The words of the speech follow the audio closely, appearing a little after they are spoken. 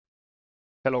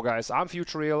Hello guys, I'm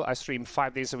Futureal. I stream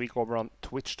 5 days a week over on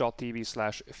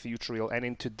twitch.tv/Futureal, and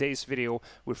in today's video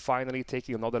we're finally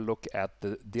taking another look at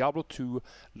the Diablo 2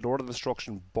 Lord of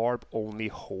Destruction Barb only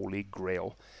Holy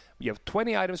Grail. We have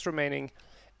 20 items remaining,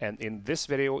 and in this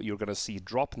video you're gonna see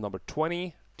drop number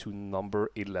 20 to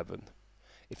number 11.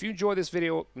 If you enjoy this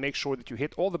video, make sure that you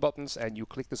hit all the buttons and you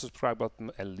click the subscribe button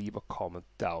and leave a comment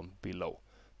down below.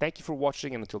 Thank you for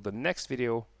watching, and until the next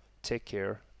video, take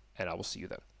care and I will see you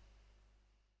then.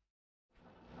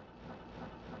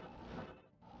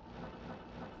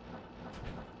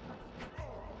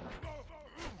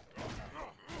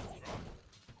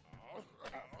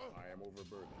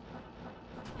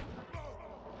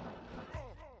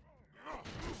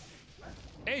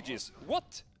 Ages,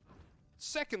 what?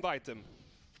 Second item.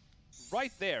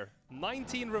 Right there.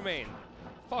 19 remain.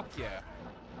 Fuck yeah.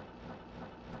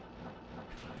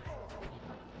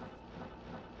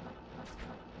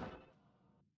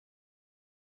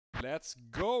 Let's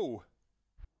go.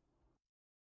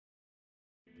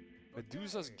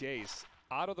 Medusa's gaze.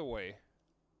 Out of the way.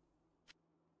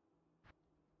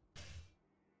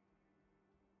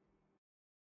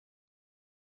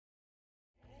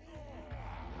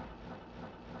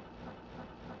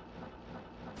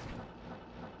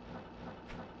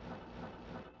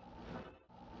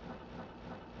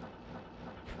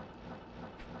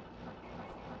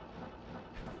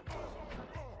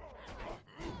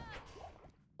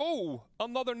 Oh,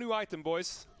 another new item,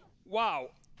 boys.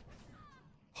 Wow.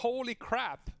 Holy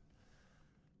crap.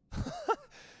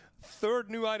 Third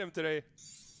new item today.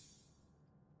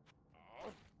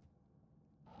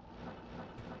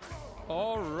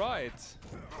 All right.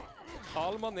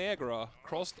 Alma Negra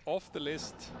crossed off the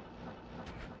list.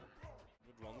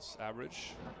 Good runs,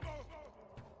 average.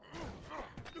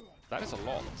 That is a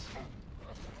lot.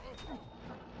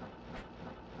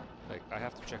 Like, I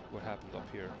have to check what happened up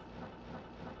here.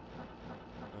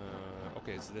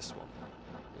 Okay, it's this one.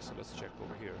 Okay, so let's check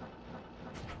over here.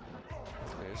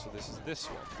 Okay, so this is this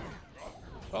one.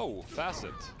 Oh,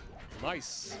 Facet.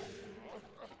 Nice.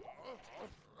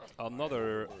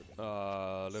 Another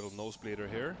little nosebleeder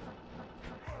here.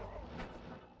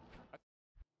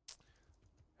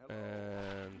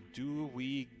 And do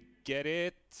we get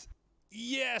it?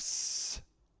 Yes!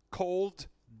 Cold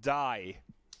die.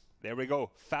 There we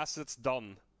go. Facet's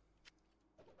done.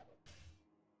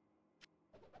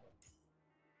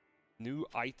 New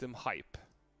item hype.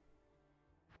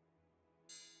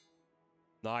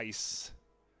 Nice.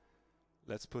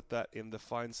 Let's put that in the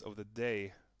finds of the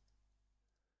day.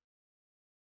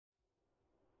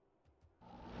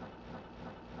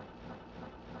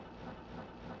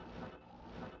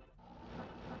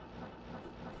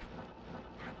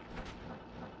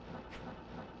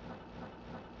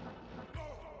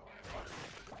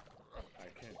 I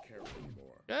can't carry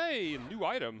anymore. Hey, new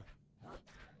item.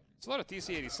 It's not a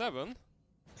TC-87,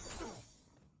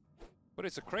 but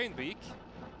it's a crane beak.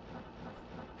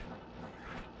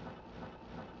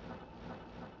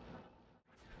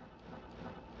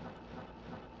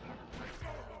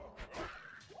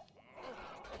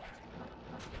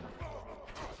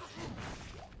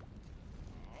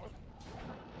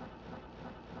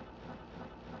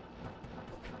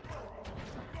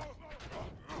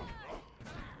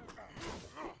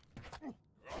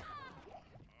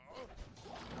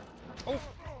 Oh,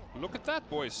 look at that,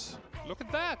 boys. Look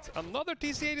at that. Another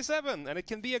TC-87, and it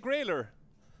can be a Grailer.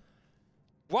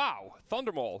 Wow,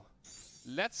 Thundermaul.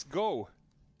 Let's go.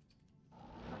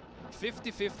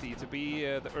 50-50 to be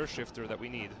the Earthshifter that we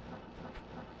need.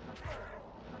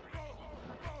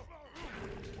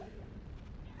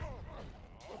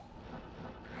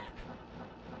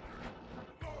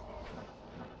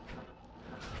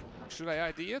 Should I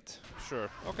ID it? Sure,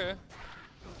 okay.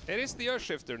 It is the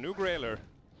Earthshifter, new Grailer.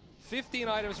 15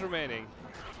 items remaining.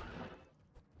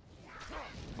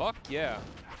 Fuck yeah.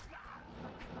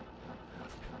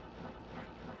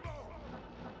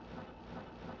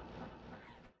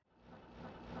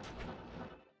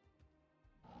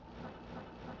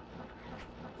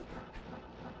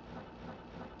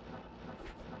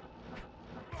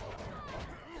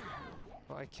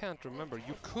 I can't remember.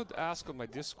 You could ask on my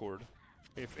Discord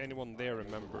if anyone there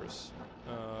remembers.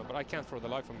 But I can't for the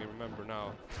life of me remember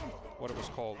now what it was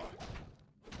called.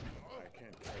 I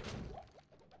can't carry.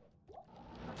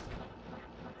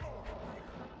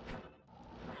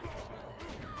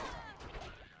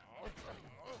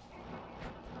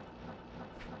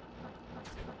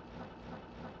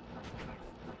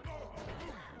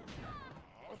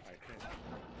 I can't.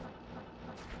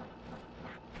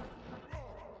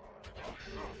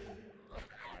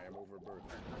 I am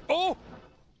overburdened. Oh!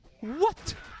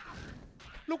 What?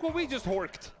 Look what we just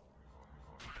horked.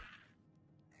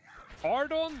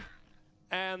 Ardon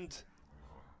and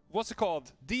what's it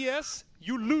called? DS,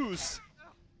 you lose.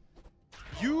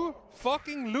 You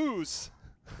fucking lose.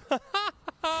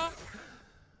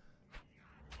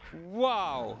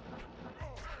 Wow.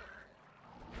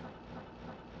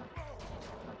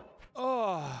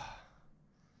 Oh.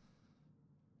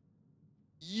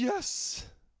 Yes.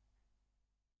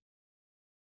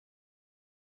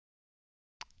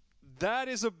 That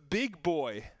is a big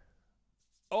boy.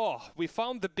 Oh, we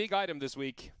found the big item this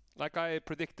week, like I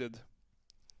predicted.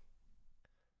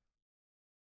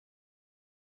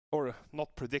 Or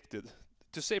not predicted.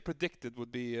 To say predicted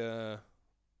would be a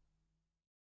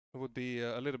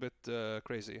little bit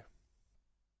crazy.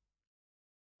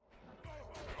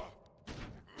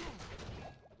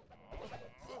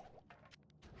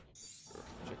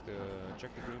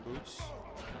 Check the green boots.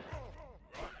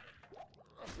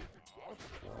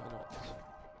 Why not?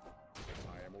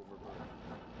 I am overburdened.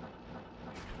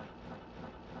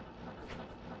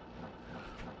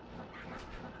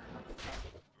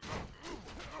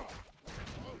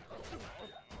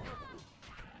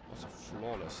 What's a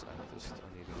flawless amethyst? I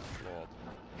need a flawed.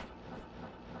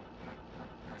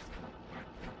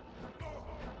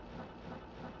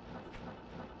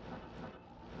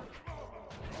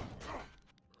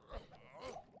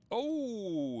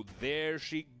 Oh, there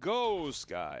she goes,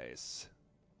 guys.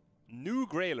 New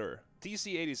Grailer,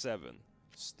 TC87,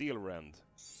 Steel Rend.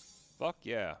 Fuck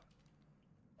yeah.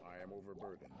 I am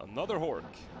overburdened. Another Hork.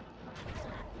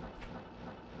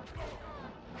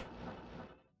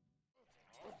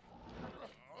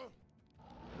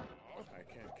 I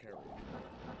can't carry anymore.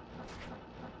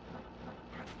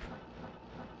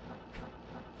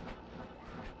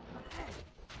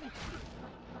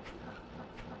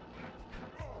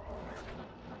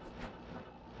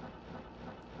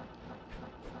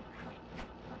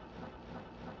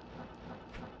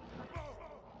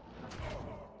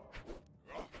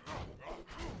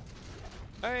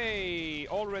 Hey,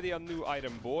 already a new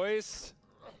item, boys.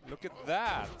 Look at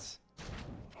that.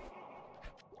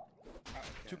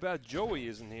 Too bad Joey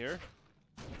isn't here.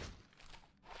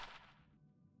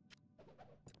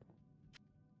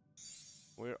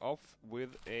 We're off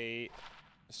with a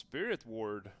Spirit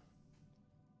Ward.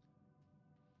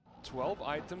 12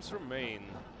 items remain.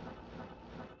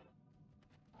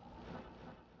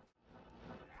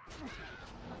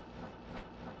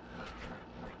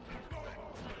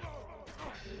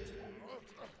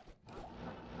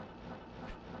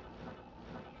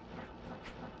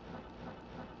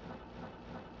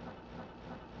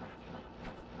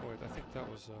 Wait, I think that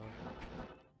was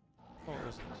oh, it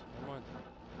wasn't. Never mind.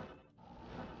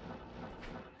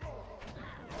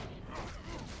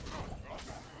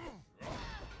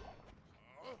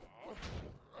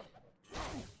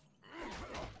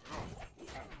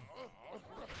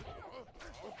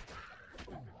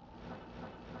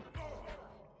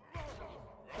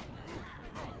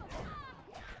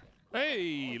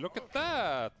 Hey, look at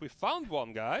that! We found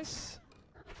one, guys.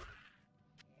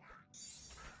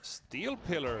 Steel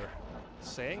Pillar,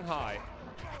 saying hi.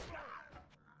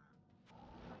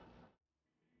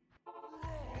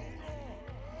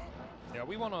 Yeah,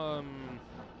 we wanna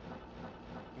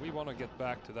get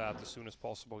back to that as soon as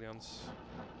possible, Jens.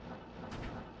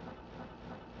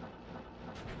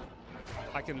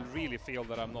 I can really feel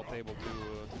that I'm not able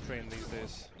to train these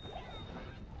days.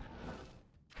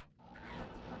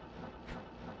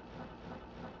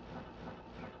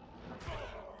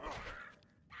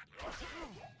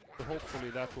 Hopefully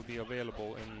that will be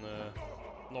available in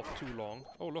not too long.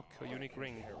 Oh look, a unique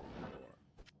ring.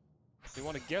 If you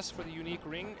want to guess for the unique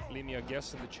ring, leave me a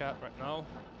guess in the chat right now.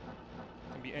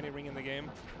 Can be any ring in the game.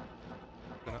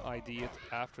 I'm gonna ID it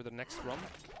after the next run.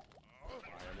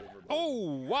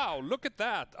 Oh wow, look at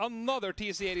that! Another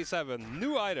TC87,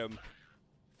 new item.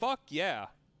 Fuck yeah!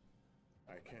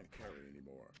 I can't carry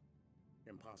anymore.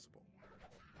 Impossible.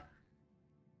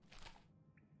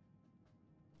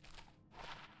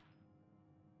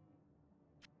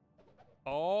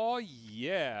 Oh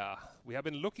yeah, we have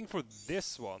been looking for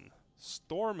this one,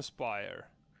 Stormspire.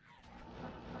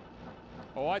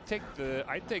 Oh, I take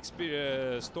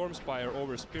Stormspire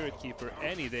over Spirit Keeper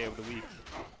any day of the week.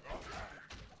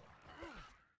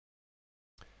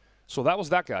 So that was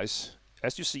that, guys.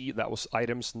 As you see, that was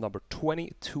items number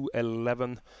 20 to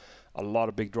 11. A lot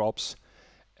of big drops,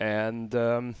 and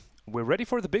we're ready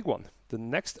for the big one. The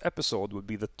next episode will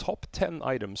be the top 10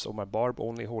 items of my Barb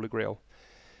Only Holy Grail.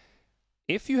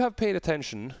 If you have paid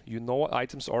attention, you know what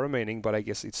items are remaining, but I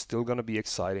guess it's still gonna be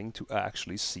exciting to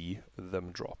actually see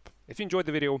them drop. If you enjoyed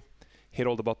the video, hit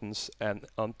all the buttons, and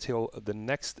until the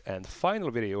next and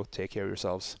final video, take care of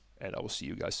yourselves, and I will see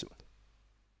you guys soon.